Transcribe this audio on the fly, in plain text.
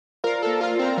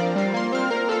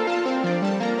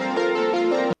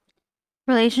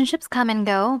Relationships come and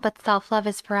go, but self-love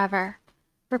is forever.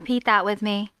 Repeat that with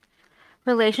me.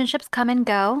 Relationships come and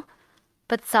go,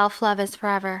 but self-love is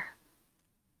forever.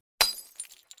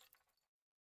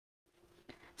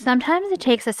 Sometimes it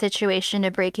takes a situation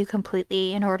to break you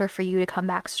completely in order for you to come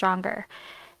back stronger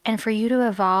and for you to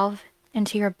evolve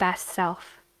into your best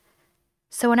self.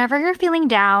 So whenever you're feeling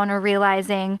down or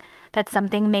realizing that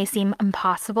something may seem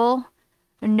impossible,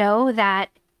 know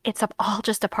that it's all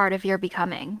just a part of your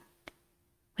becoming.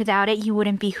 Without it, you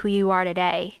wouldn't be who you are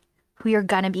today, who you're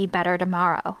gonna be better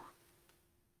tomorrow.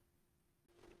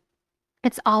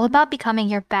 It's all about becoming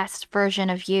your best version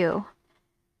of you.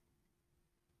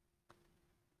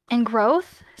 And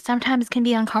growth sometimes can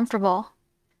be uncomfortable.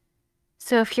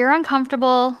 So if you're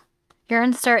uncomfortable, you're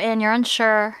uncertain, you're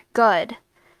unsure, good.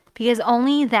 Because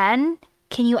only then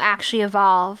can you actually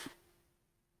evolve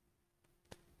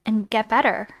and get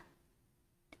better.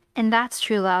 And that's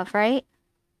true love, right?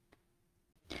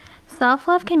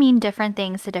 Self-love can mean different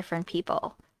things to different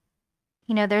people.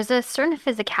 There's a certain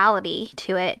physicality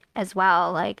to it as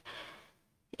well. Like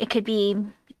it could be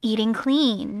eating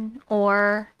clean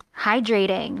or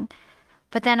hydrating.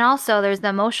 But then also there's the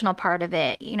emotional part of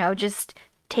it, just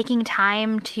taking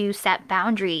time to set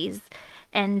boundaries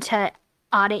and to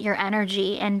audit your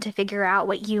energy and to figure out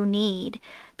what you need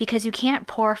because you can't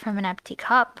pour from an empty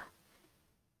cup.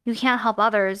 You can't help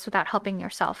others without helping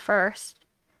yourself first.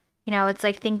 It's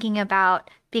like thinking about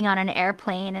being on an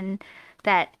airplane and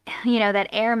that, that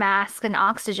air mask and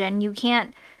oxygen. You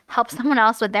can't help someone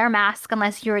else with their mask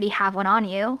unless you already have one on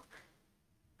you.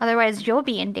 Otherwise, you'll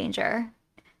be in danger.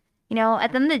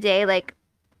 At the end of the day, like,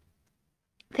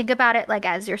 think about it like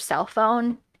as your cell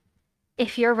phone.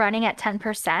 If you're running at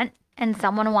 10% and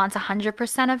someone wants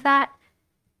 100% of that,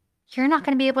 you're not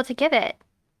going to be able to give it.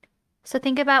 So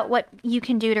think about what you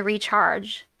can do to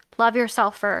recharge. Love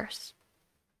yourself first.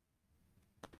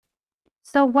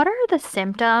 So, what are the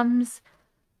symptoms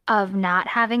of not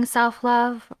having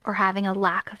self-love or having a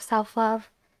lack of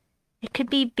self-love? It could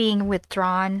be being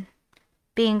withdrawn,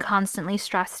 being constantly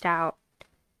stressed out,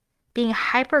 being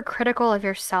hypercritical of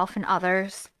yourself and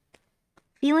others,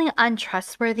 feeling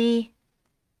untrustworthy,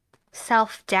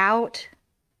 self-doubt,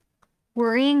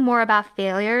 worrying more about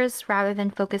failures rather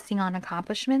than focusing on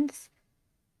accomplishments,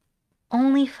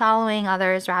 only following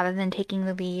others rather than taking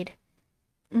the lead,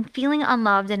 and feeling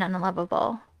unloved and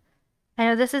unlovable. I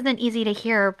know this isn't easy to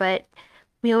hear, but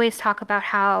we always talk about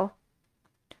how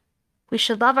we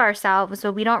should love ourselves,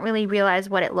 but we don't really realize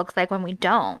what it looks like when we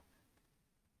don't.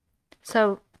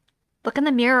 So look in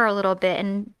the mirror a little bit,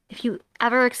 and if you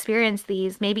ever experience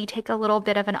these, maybe take a little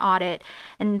bit of an audit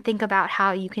and think about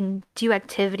how you can do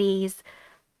activities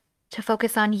to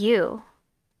focus on you.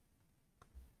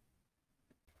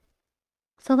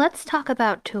 So let's talk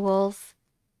about tools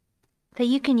that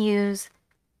you can use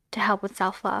to help with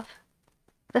self-love.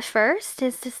 The first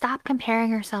is to stop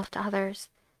comparing yourself to others.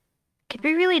 It can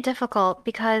be really difficult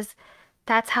because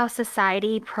that's how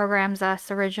society programs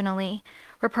us originally.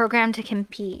 We're programmed to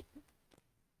compete.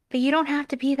 But you don't have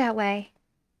to be that way.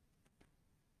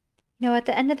 At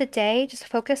the end of the day, just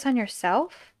focus on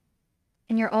yourself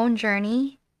and your own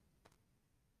journey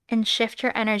and shift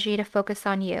your energy to focus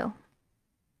on you.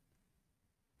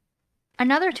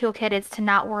 Another toolkit is to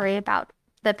not worry about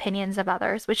the opinions of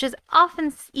others, which is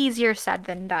often easier said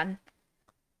than done.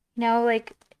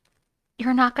 Like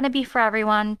you're not going to be for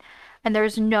everyone, and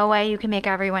there's no way you can make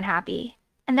everyone happy.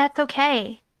 And that's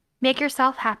okay. Make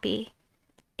yourself happy.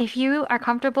 If you are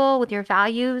comfortable with your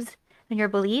values and your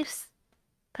beliefs,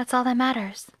 that's all that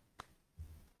matters.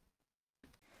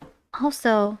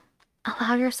 Also,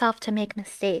 allow yourself to make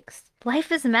mistakes.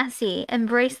 Life is messy.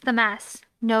 Embrace the mess.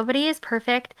 Nobody is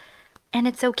perfect, and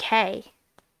it's okay.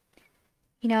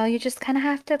 You just kind of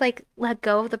have to let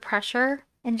go of the pressure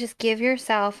and just give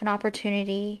yourself an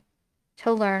opportunity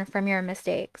to learn from your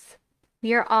mistakes.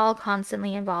 We are all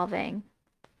constantly evolving.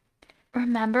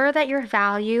 Remember that your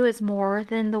value is more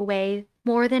than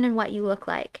in what you look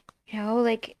like.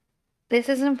 This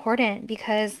is important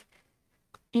because,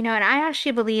 and I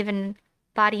actually believe in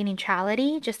body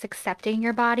neutrality, just accepting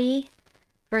your body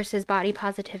versus body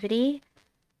positivity.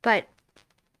 But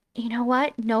you know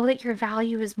what? Know that your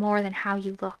value is more than how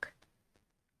you look.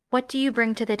 What do you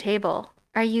bring to the table?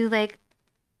 Are you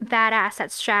badass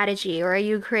at strategy or are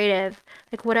you creative?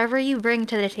 Whatever you bring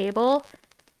to the table,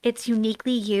 it's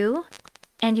uniquely you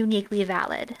and uniquely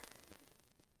valid.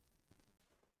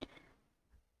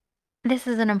 This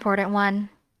is an important one,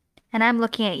 and I'm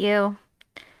looking at you.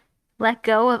 Let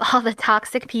go of all the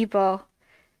toxic people.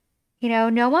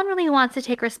 No one really wants to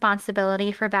take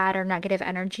responsibility for bad or negative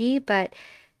energy, but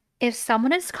if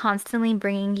someone is constantly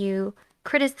bringing you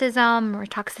criticism or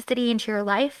toxicity into your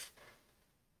life,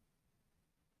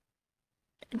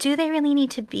 do they really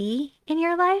need to be in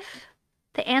your life?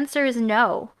 The answer is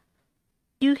no.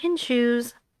 You can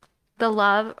choose the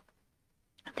love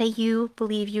that you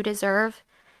believe you deserve.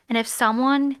 And if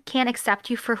someone can't accept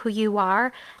you for who you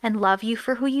are and love you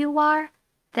for who you are,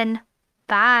 then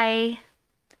bye.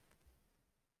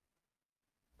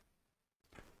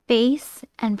 Face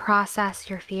and process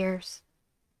your fears.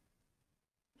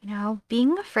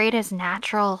 Being afraid is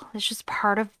natural. It's just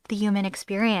part of the human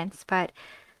experience, but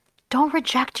don't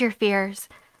reject your fears.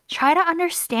 Try to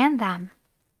understand them.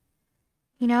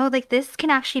 Like this can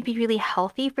actually be really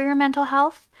healthy for your mental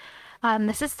health.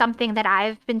 This is something that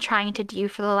I've been trying to do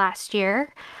for the last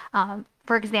year.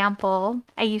 For example,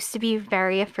 I used to be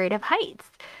very afraid of heights.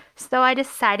 So I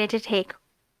decided to take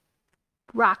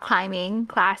rock climbing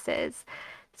classes,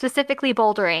 specifically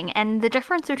bouldering. And the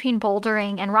difference between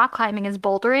bouldering and rock climbing is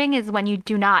bouldering is when you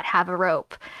do not have a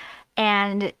rope.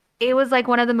 And it was like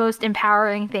one of the most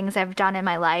empowering things I've done in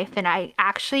my life. And I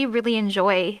actually really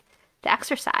enjoy the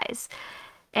exercise.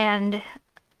 And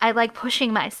I like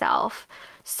pushing myself.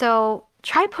 So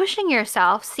try pushing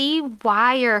yourself. See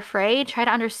why you're afraid. Try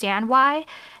to understand why.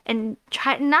 And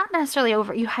try not necessarily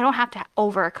you don't have to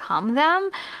overcome them,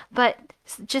 but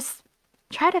just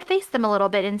try to face them a little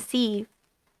bit and see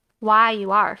why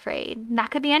you are afraid. And that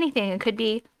could be anything. It could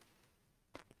be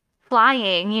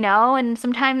flying, and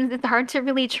sometimes it's hard to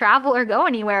really travel or go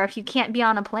anywhere if you can't be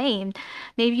on a plane.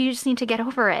 Maybe you just need to get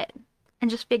over it and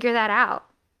just figure that out.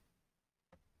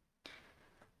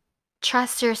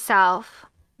 Trust yourself.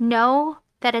 Know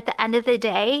that at the end of the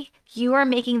day, you are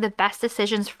making the best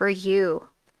decisions for you.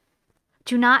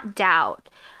 Do not doubt.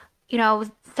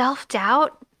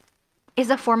 Self-doubt is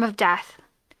a form of death.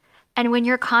 And when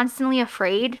you're constantly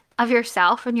afraid of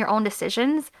yourself and your own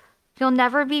decisions, you'll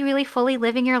never be really fully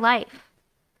living your life.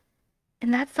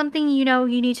 And that's something you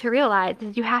need to realize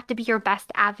is you have to be your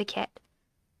best advocate.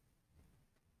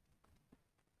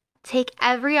 Take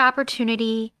every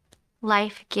opportunity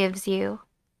life gives you,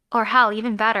 or hell,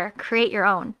 even better, create your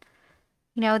own.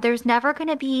 There's never going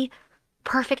to be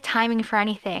perfect timing for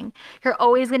anything. You're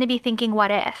always going to be thinking, what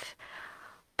if?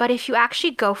 But if you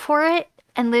actually go for it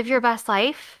and live your best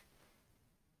life,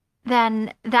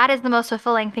 then that is the most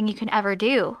fulfilling thing you can ever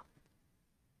do.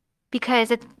 Because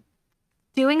it's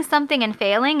doing something and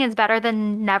failing is better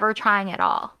than never trying at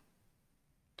all.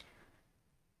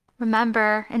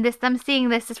 Remember, and I'm seeing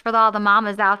this is for all the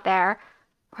mamas out there.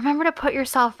 Remember to put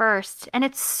yourself first. And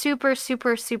it's super,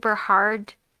 super, super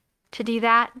hard to do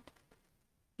that.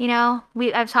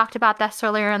 I've talked about this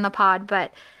earlier in the pod,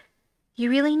 but you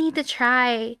really need to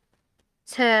try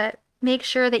to make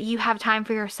sure that you have time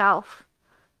for yourself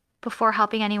before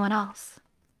helping anyone else.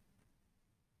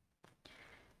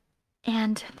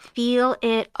 And feel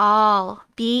it all.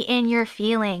 Be in your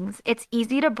feelings. It's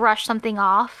easy to brush something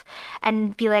off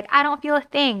and be like, I don't feel a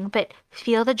thing, but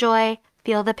feel the joy,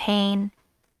 feel the pain.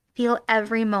 Feel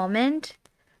every moment.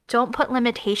 Don't put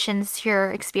limitations to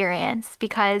your experience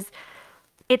because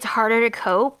it's harder to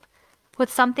cope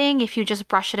with something if you just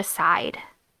brush it aside.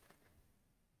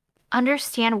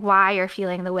 Understand why you're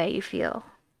feeling the way you feel.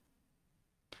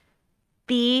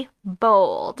 Be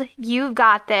bold. You've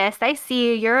got this. I see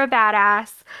you. You're a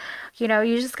badass. You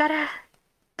just gotta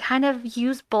kind of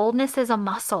use boldness as a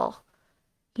muscle.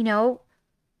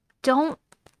 Don't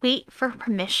wait for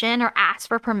permission or ask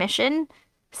for permission.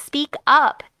 Speak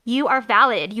up. You are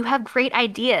valid. You have great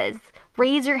ideas.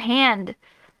 Raise your hand.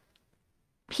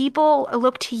 People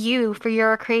look to you for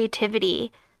your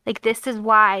creativity. Like, this is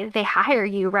why they hire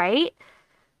you, right?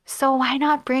 So why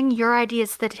not bring your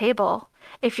ideas to the table?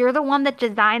 If you're the one that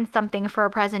designed something for a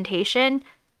presentation,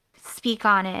 speak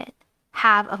on it.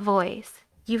 Have a voice.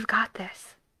 You've got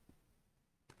this.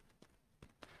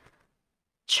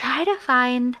 Try to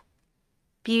find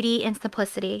beauty in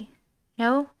simplicity.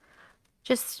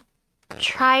 Just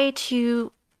try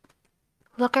to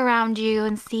look around you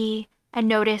and see and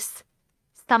notice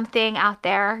something out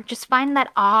there. Just find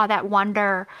that awe, that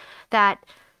wonder, that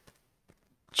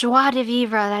joie de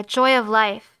vivre, that joy of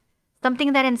life.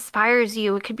 Something that inspires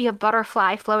you. It could be a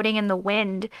butterfly floating in the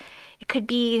wind. It could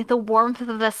be the warmth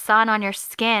of the sun on your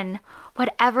skin.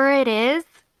 Whatever it is,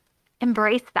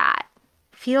 embrace that.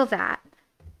 Feel that.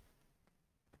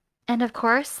 And of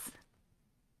course,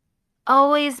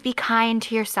 always be kind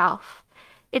to yourself.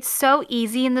 It's so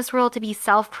easy in this world to be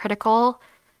self-critical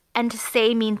and to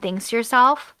say mean things to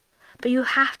yourself, but you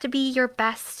have to be your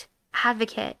best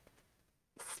advocate.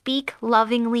 Speak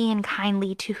lovingly and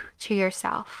kindly to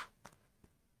yourself.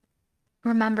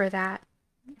 Remember that.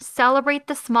 Celebrate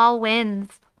the small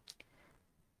wins.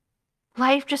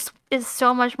 Life just is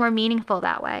so much more meaningful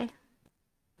that way.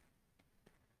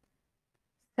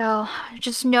 So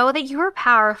just know that you are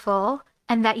powerful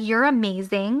and that you're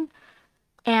amazing.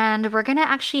 And we're going to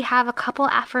actually have a couple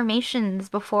affirmations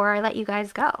before I let you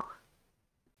guys go.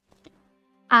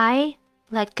 I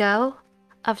let go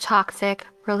of toxic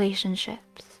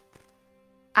relationships.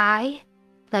 I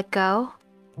let go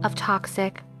of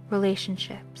toxic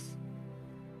relationships.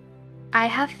 I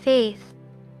have faith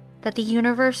that the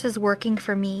universe is working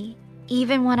for me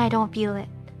even when I don't feel it.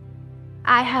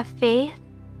 I have faith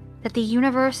that the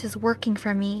universe is working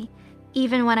for me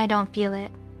even when I don't feel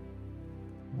it.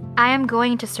 I am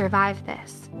going to survive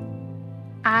this.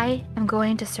 I am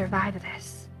going to survive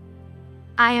this.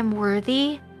 I am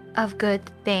worthy of good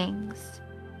things.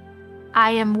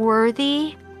 I am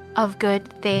worthy of good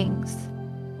things.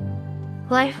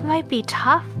 Life might be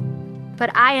tough,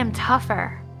 but I am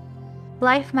tougher.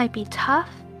 Life might be tough,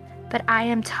 but I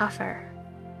am tougher.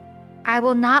 I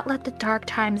will not let the dark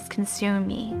times consume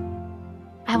me.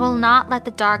 I will not let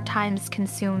the dark times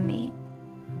consume me.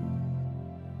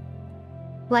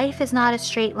 Life is not a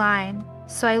straight line,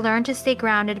 so I learn to stay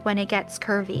grounded when it gets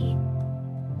curvy.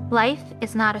 Life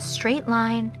is not a straight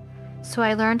line, so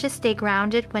I learn to stay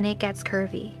grounded when it gets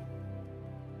curvy.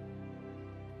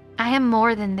 I am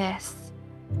more than this.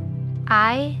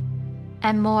 I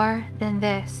am more than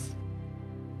this.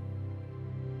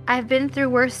 I've been through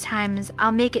worse times,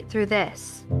 I'll make it through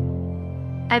this.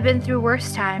 I've been through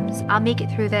worse times, I'll make it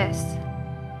through this.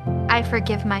 I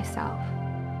forgive myself.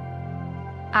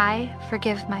 I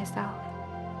forgive myself.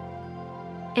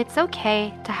 It's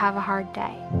okay to have a hard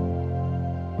day.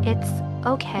 It's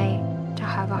okay to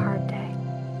have a hard day.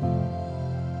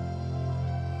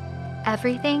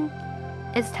 Everything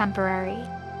is temporary.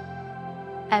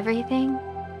 Everything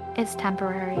is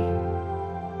temporary.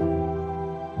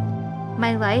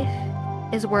 My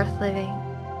life is worth living.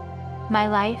 My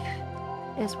life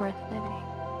is worth living.